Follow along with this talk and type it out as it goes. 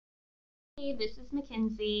Hey, this is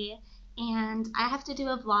Mackenzie, and I have to do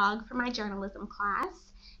a vlog for my journalism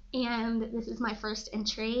class. And this is my first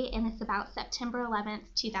entry, and it's about September 11th,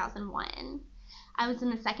 2001. I was in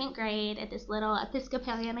the second grade at this little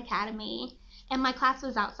Episcopalian academy, and my class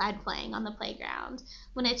was outside playing on the playground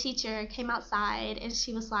when a teacher came outside and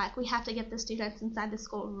she was like, "We have to get the students inside the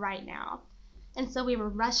school right now." And so we were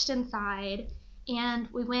rushed inside, and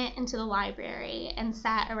we went into the library and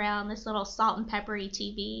sat around this little salt and peppery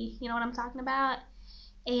TV. You know what I'm talking about?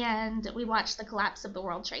 And we watched the collapse of the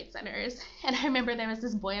World Trade Centers. And I remember there was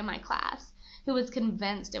this boy in my class who was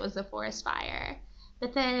convinced it was a forest fire.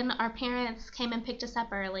 But then our parents came and picked us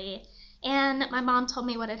up early, and my mom told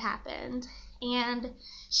me what had happened. And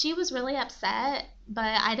she was really upset,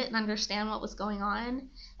 but I didn't understand what was going on.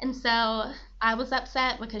 And so I was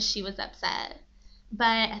upset because she was upset.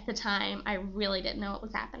 But at the time, I really didn't know what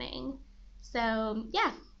was happening. So,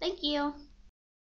 yeah, thank you.